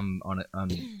genetics come on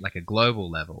like a global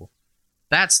level.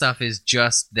 That stuff is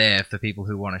just there for people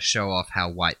who want to show off how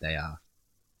white they are.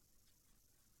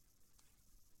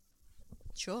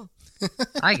 Sure.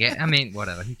 I mean,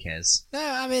 whatever. Who cares? No,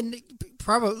 I mean,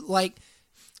 probably, like,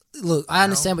 look, I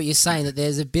understand what you're saying, that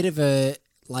there's a bit of a,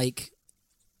 like,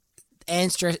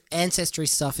 ancestry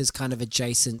stuff is kind of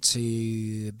adjacent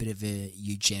to a bit of a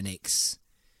eugenics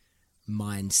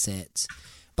mindset.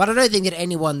 But I don't think that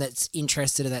anyone that's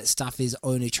interested in that stuff is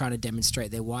only trying to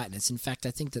demonstrate their whiteness. In fact,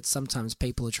 I think that sometimes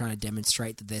people are trying to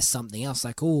demonstrate that there's something else.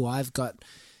 Like, oh, I've got,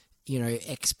 you know,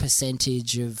 X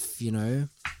percentage of, you know,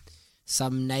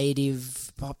 some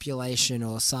native population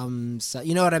or some,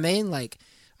 you know what I mean? Like,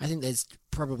 I think there's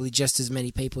probably just as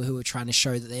many people who are trying to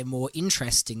show that they're more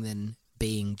interesting than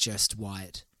being just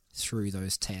white through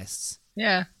those tests.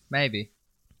 Yeah, maybe.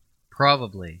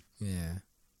 Probably. Yeah.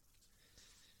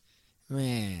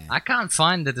 Man. I can't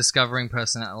find the discovering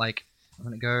personality. Like, I'm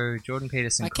going to go Jordan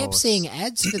Peterson I kept course. seeing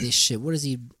ads for this shit. What is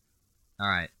he?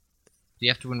 Alright. You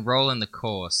have to enroll in the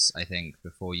course, I think,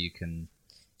 before you can...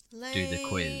 Do the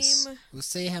quiz. Lame. We'll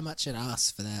see how much it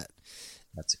asks for that.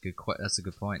 That's a good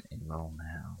point. Enroll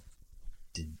now.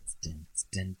 Dun, dun,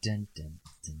 dun, dun, dun,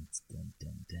 dun, dun,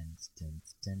 dun, dun, dun,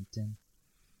 dun, dun.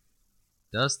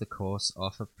 Does the course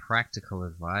offer practical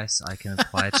advice I can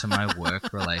apply to my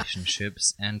work,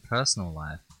 relationships, and personal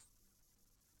life?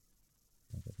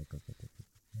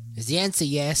 Is the answer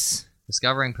yes?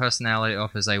 Discovering Personality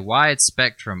offers a wide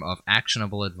spectrum of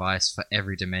actionable advice for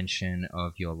every dimension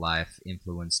of your life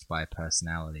influenced by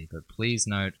personality. But please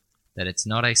note that it's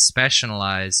not a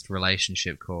specialized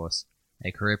relationship course,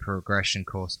 a career progression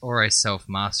course, or a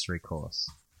self-mastery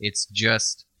course. It's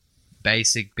just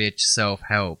basic bitch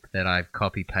self-help that I've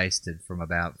copy-pasted from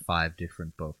about 5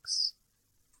 different books.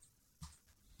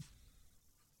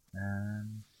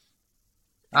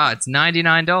 It's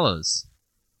 $99.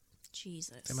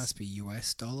 Jesus. There must be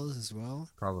US dollars as well.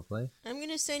 Probably. I'm going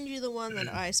to send you the one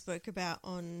that I spoke about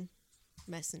on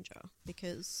Messenger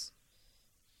because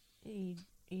you're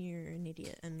an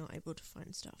idiot and not able to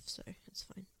find stuff, so it's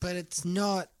fine. But it's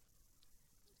not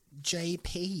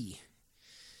JP.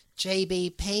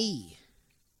 JBP.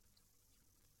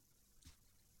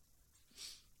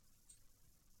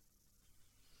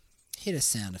 Hit a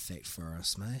sound effect for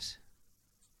us, mate.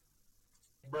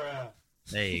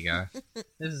 There you go.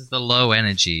 This is the low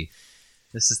energy.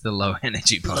 This is the low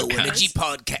energy podcast.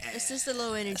 podcast. This is the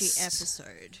low energy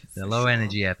episode. The low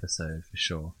energy episode for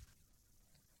sure.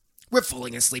 We're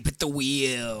falling asleep at the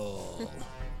wheel.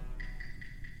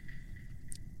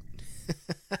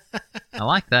 I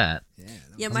like that.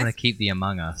 Yeah, I'm gonna keep the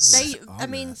Among Us.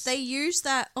 they use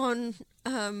that on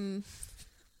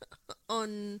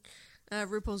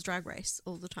RuPaul's Drag Race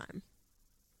all the time.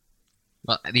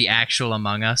 Well, the actual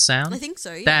Among Us sound? I think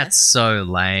so. Yeah. That's so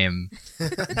lame.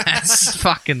 That's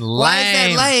fucking lame. Why is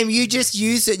that lame? You just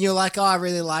use it and you're like, oh, I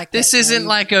really like that. This isn't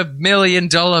like $1 million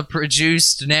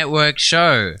produced network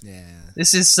show. Yeah.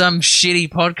 This is some shitty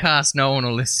podcast no one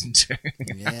will listen to.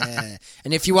 Yeah.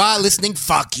 And if you are listening,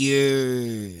 fuck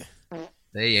you.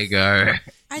 There you go.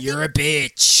 You're a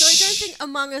bitch. So I don't think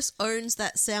Among Us owns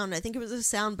that sound. I think it was a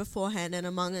sound beforehand, and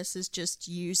Among Us has just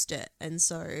used it, and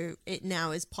so it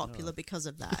now is popular because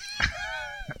of that.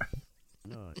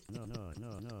 No.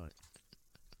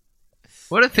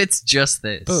 What if it's just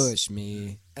this? Push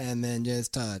me and then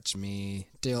just touch me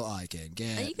till I can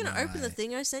get Are you going to my open the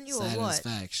thing I sent you, or what?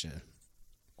 satisfaction.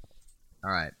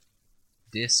 Alright.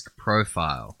 Disc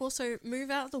profile. Also,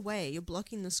 move out of the way. You're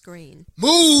blocking the screen.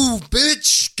 Move,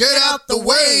 bitch! Get out the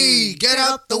way! Get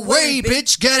out the way,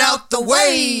 bitch! Get out the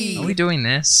way! Are we doing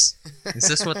this? Is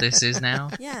this what this is now?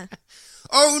 Yeah.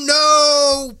 Oh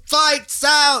no! Fights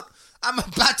out! I'm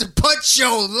about to put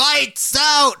your lights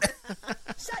out!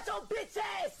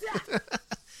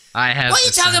 I have. What are you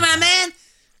the talking sound. about, man?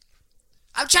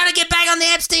 I'm trying to get back on the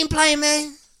Epstein plane,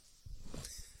 man.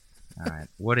 Alright.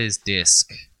 What is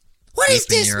disc? What is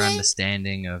Deepen this, your man?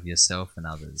 understanding of yourself and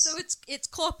others. So it's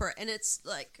corporate, and it's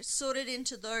like sorted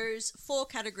into those 4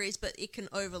 categories, but it can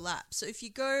overlap. So if you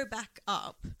go back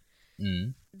up,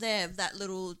 there, that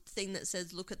little thing that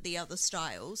says "Look at the other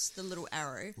styles," the little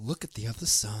arrow. Look at the other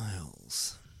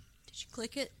styles. Did you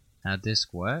click it? How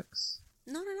disc works?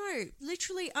 No.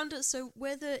 Literally under, so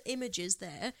where the image is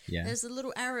there, Yeah. there's a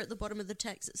little arrow at the bottom of the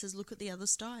text that says "Look at the other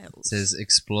styles." It says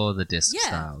explore the disc Yeah.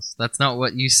 styles. That's not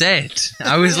what you said.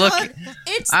 I was looking.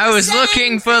 It's I the was same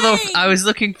looking for the. thing! I was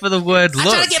looking for the word I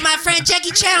look. tried to get my friend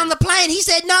Jackie Chan on the plane. He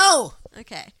said no.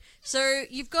 Okay, so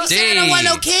you've got. He said I don't want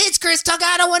no D. kids, Chris Tucker.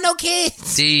 I don't want no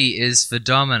kids. D is for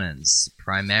dominance,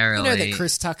 primarily. You know that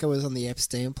Chris Tucker was on the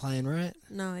Epstein plane, right?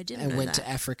 No, I didn't And know went that. to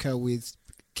Africa with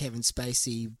Kevin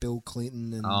Spacey, Bill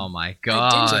Clinton, and Oh my didn't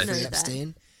god, know Jeffrey that.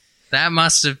 Epstein. that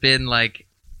must have been like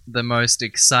the most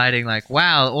exciting. Like,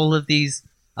 wow, all of these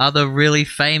other really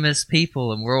famous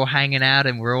people, and we're all hanging out,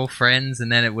 and we're all friends.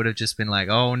 And then it would have just been like,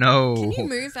 oh no, Can you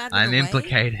move out of I'm the way?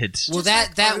 implicated. Well,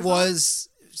 Just that like was.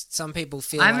 Some people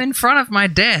feel. I'm like, in front of my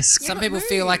desk. Yeah, Some but people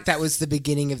feel move. like that was the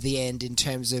beginning of the end in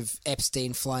terms of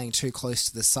Epstein flying too close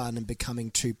to the sun and becoming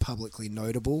too publicly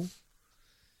notable.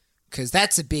 Because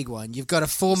that's a big one. You've got a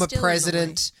former Still in the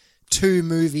president, 2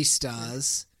 movie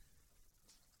stars.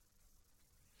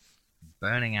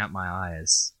 Burning out my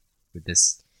eyes with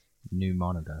this new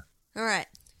monitor. All right.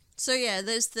 So yeah,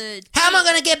 there's the How am I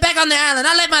going to get back on the island?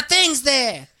 I left my things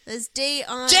there. there's D,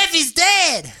 I, Jeff is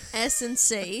dead. S, and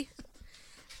C,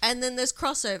 and then there's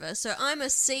crossover. So I'm a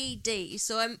C D.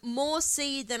 So I'm more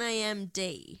C than I am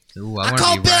D. Ooh, I wanna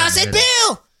called be Bill. I right said, with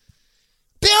it.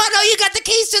 Bill, I know you got the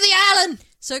keys to the island.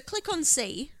 So click on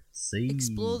C. C.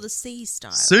 Explore the C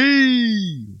style.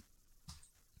 C.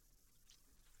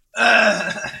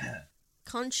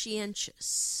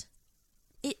 Conscientious.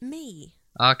 It me.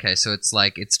 Okay, so it's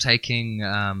like it's taking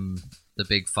the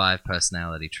big 5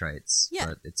 personality traits, Yeah.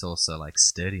 but it's also like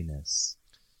steadiness,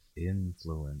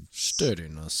 influence,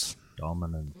 Steadiness.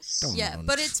 dominance. Yeah,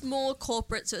 but it's more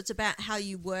corporate, so it's about how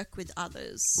you work with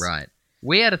others. Right.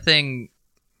 We had a thing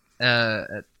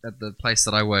at the place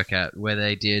that I work at where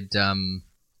they did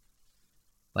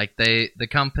like the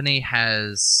company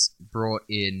has brought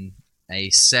in a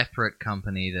separate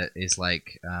company that is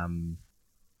like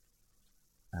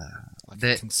Like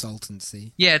that- a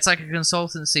consultancy. yeah, it's like a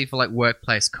consultancy for like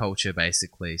workplace culture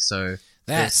basically. So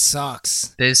That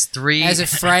sucks. there's 3 As a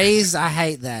phrase, I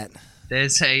hate that.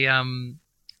 there's a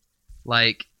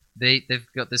like they've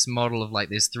got this model of like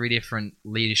there's 3 different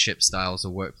leadership styles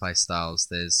or workplace styles.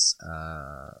 There's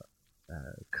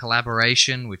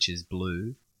collaboration, which is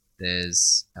blue.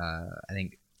 There's I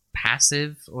think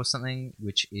passive or something,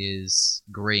 which is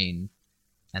green,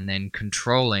 and then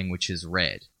controlling, which is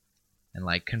red. And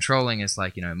like controlling is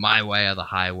like, you know, my way or the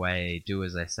highway, do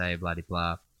as I say, blah de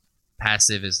blah.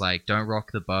 Passive is like don't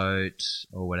rock the boat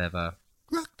or whatever.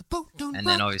 Rock the boat, don't And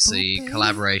rock then the obviously boat, baby.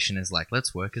 collaboration is like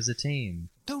let's work as a team.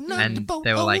 Don't knock the And boat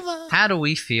they were like, over. how do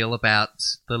we feel about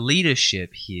the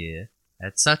leadership here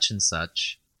at such and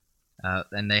such?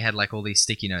 And they had like all these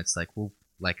sticky notes, like, well,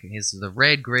 like here's the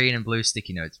red, green, and blue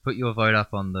sticky notes. Put your vote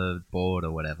up on the board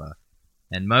or whatever.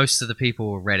 And most of the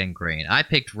people were red and green. I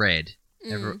picked red.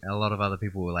 A lot of other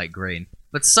people were like green.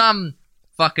 But some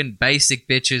fucking basic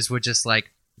bitches were just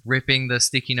like ripping the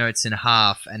sticky notes in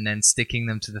half and then sticking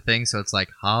them to the thing. So it's like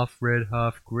half red,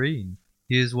 half green.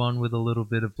 Here's one with a little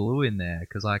bit of blue in there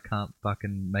because I can't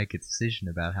fucking make a decision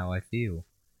about how I feel.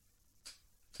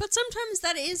 But sometimes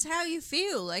that is how you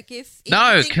feel. Like if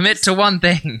No, you think commit there's- to one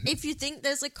thing. If you think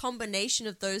there's a combination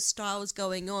of those styles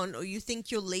going on, or you think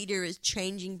your leader is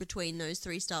changing between those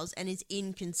 3 styles and is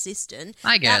inconsistent,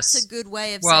 I guess. that's a good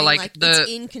way of Well, saying like, like the- it's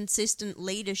inconsistent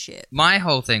leadership. My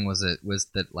whole thing was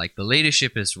that like the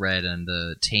leadership is red and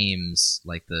the teams,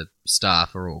 like the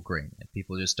staff, are all green. Like,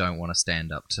 people just don't want to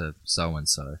stand up to so and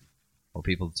so, or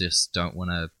people just don't want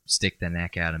to stick their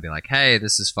neck out and be like, "Hey,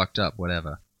 this is fucked up,"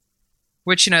 whatever.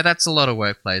 Which, you know, that's a lot of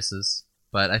workplaces.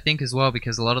 But I think as well,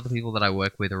 because a lot of the people that I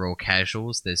work with are all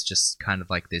casuals, there's just kind of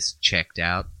like this checked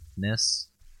outness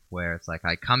where it's like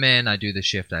I come in, I do the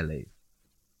shift, I leave,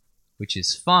 which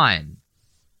is fine.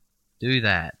 Do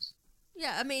that.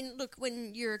 Yeah, I mean, look,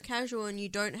 when you're a casual and you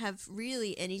don't have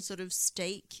really any sort of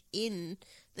stake in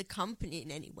the company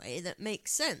in any way, that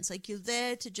makes sense. Like, you're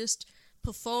there to just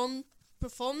perform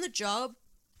the job,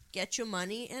 get your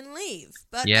money, and leave.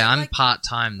 But Yeah, I'm like,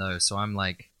 part-time though, so I'm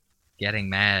like getting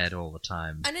mad all the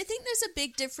time. and I think there's a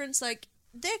big difference. Like,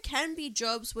 there can be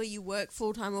jobs where you work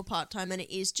full-time or part-time, and it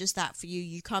is just that for you.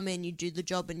 You come in, you do the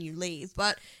job, and you leave.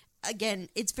 But, again,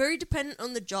 it's very dependent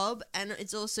on the job, and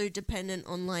it's also dependent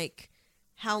on, like,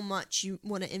 how much you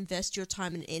want to invest your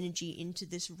time and energy into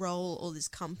this role or this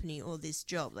company or this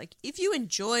job. Like, if you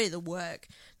enjoy the work,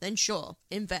 then sure,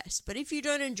 invest. But if you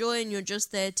don't enjoy and you're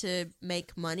just there to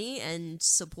make money and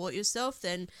support yourself,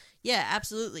 then yeah,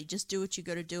 absolutely, just do what you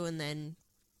got to do and then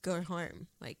go home.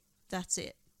 Like, that's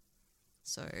it.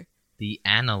 So The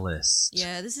analyst.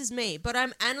 yeah, this is me. But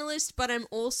I'm analyst, but I'm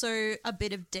also a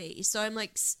bit of D. So I'm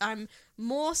like, I'm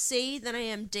more C than I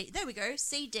am D. There we go,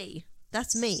 CD.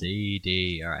 That's me.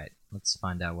 CD. All right. Let's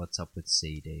find out what's up with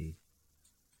CD.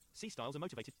 C styles are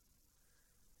motivated.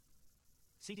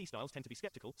 CD styles tend to be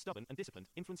skeptical, stubborn, and disciplined,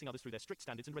 influencing others through their strict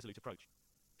standards and resolute approach.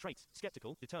 Traits: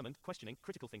 skeptical, determined, questioning,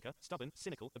 critical thinker, stubborn,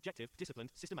 cynical, objective, disciplined,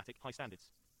 systematic, high standards.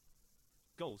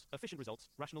 Goals: efficient results,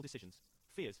 rational decisions.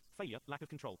 Fears: failure, lack of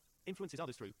control. Influences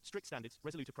others through strict standards,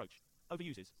 resolute approach.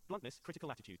 Overuses: bluntness, critical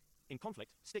attitude. In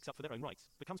conflict, sticks up for their own rights,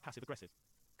 becomes passive-aggressive.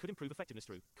 Could improve effectiveness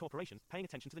through cooperation, paying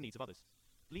attention to the needs of others.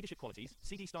 Leadership qualities: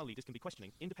 CD-style leaders can be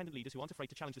questioning, independent leaders who aren't afraid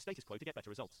to challenge the status quo to get better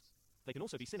results. They can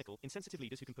also be cynical, insensitive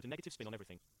leaders who can put a negative spin on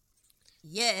everything.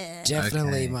 Yeah.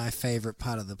 Definitely Okay. my favorite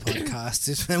part of the podcast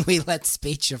is when we let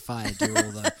Speechify do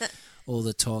all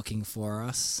the talking for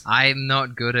us. I'm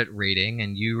not good at reading,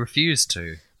 and you refuse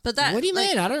to. But that, What do you like,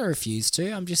 mean? I don't refuse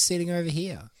to. I'm just sitting over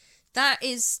here. that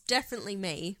is definitely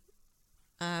me.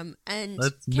 And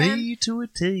That's Cam, me to a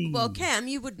T. well, Cam,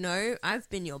 you would know I've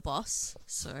been your boss,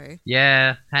 so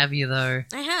Yeah, have you though?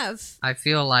 I have. I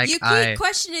feel like You keep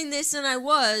questioning this, and I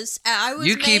was.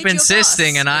 You made keep your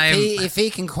insisting, boss. and I'm. If he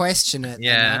can question it, then I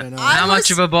Yeah. don't know. I How much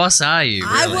was- of a boss are you?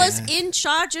 I Really? was in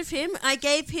charge of him. I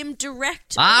gave him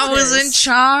direct I was orders. in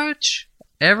charge.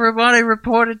 Everybody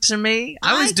reported to me.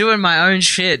 I was I- doing my own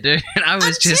shit, dude. I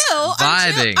was just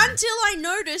vibing. Until I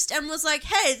noticed and was like,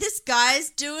 hey, this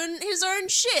guy's doing his own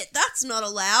shit. That's not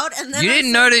allowed. And then You I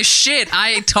didn't said- notice shit.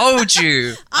 I told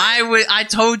you. I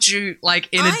told you, like,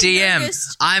 in a I DM.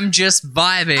 noticed- I'm just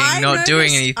vibing, not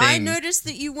doing anything. I noticed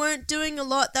that you weren't doing a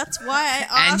lot. That's why I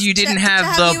asked And you didn't to have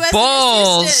you the as an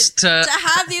balls assistant, to...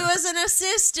 have you as an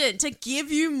assistant to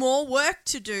give you more work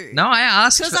to do. No, I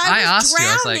asked. 'Cause I I was asked you.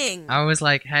 drowning. I was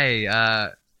like, hey,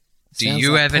 do Sounds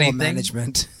you like have poor anything?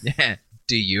 management. Yeah.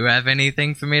 Do you have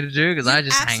anything for me to do? Because I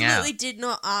just hang out. Absolutely did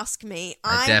not ask me.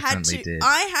 I definitely did.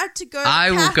 I had to go. To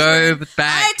I will Catherine. go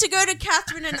back. I had to go to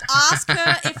Catherine and ask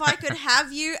her if I could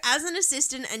have you as an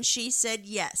assistant, and she said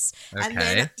yes. And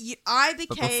then Okay. I But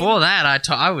became before that,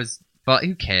 I was. But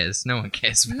who cares? No one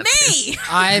cares about this. me.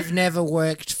 I've never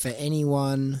worked for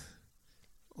anyone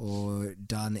or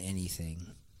done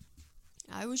anything.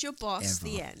 I was your boss. Ever.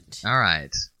 The end. All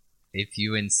right. If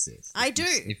you insist. I do.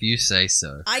 If you say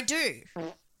so. I do.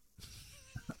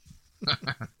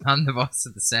 I'm the boss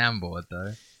of the soundboard,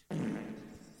 though.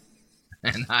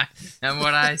 And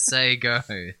what I say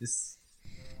goes.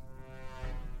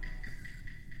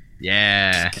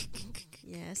 Yeah.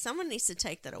 Yeah, someone needs to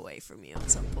take that away from you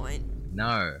at some point.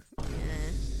 No.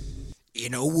 Yeah.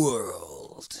 In a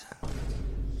world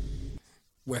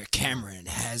where Cameron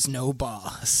has no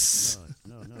boss.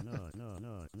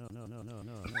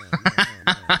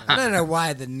 I don't know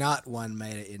why the nut one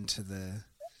made it into the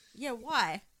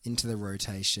Why?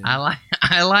 rotation.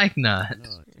 I like nut.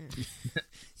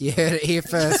 You heard it here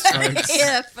first, folks.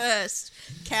 Here first.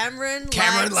 Cameron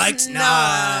Likes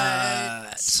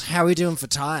nuts. How are we doing for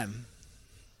time?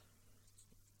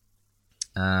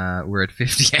 We're at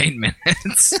 58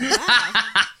 minutes. Wow.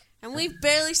 And we've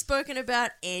barely spoken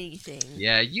about anything.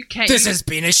 Yeah, you can't. This has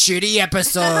been a shitty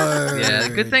episode. Yeah,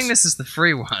 good thing this is the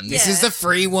free one. This Yeah. is the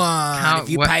free one. Can't If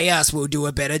you wa- pay us, we'll do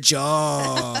a better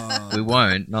job. We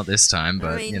won't, not this time,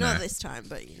 but I mean, you know. not this time,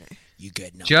 but you know. You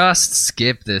get nothing. Just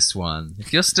skip this one.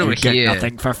 If you're still here,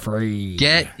 for free.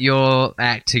 get your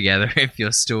act together if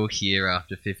you're still here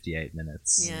after 58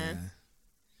 minutes. Yeah.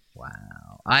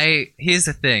 Wow. Here's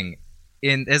the thing.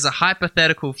 There's a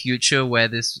hypothetical future where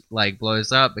this like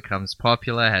blows up, becomes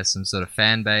popular, has some sort of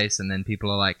fan base, and then people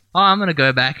are like, "Oh, I'm gonna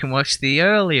go back and watch the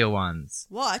earlier ones,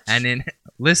 Watch. and then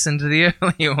listen to the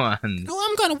earlier ones." Oh,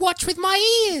 I'm going to watch with my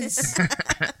ears.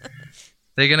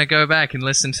 They're gonna go back and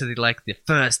listen to the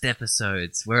first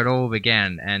episodes where it all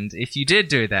began. And if you did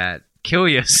do that, kill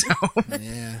yourself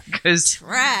Yeah.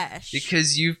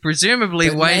 because you've presumably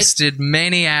But make- wasted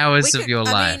many hours We of could- your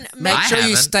I life. mean, Make I sure you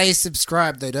haven't. stay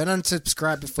subscribed, though. Don't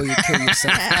unsubscribe before you kill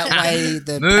yourself. That way,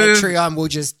 the Move. Patreon will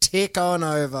just tick on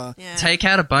over. Yeah. Take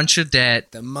out a bunch of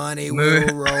debt. The money Move.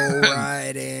 will roll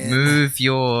right in. Move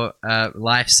your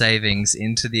life savings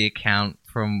into the account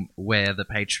from where the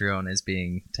Patreon is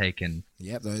being taken,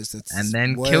 Yep, that's and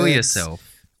then kill words- yourself.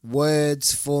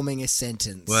 Words forming a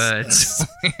sentence. Words.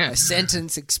 A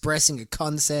sentence expressing a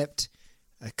concept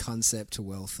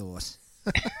well thought.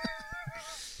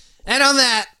 And on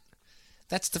that,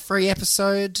 that's the free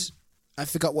episode. I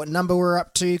forgot what number we're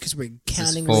up to because we're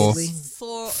counting 4. weirdly.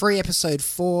 For Free episode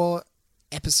 4,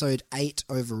 episode 8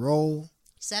 overall.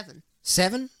 7.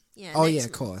 7? Yeah. Oh next yeah, of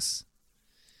month. course.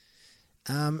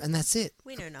 And that's it.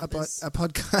 We know A numbers.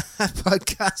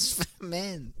 podcast for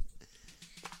men.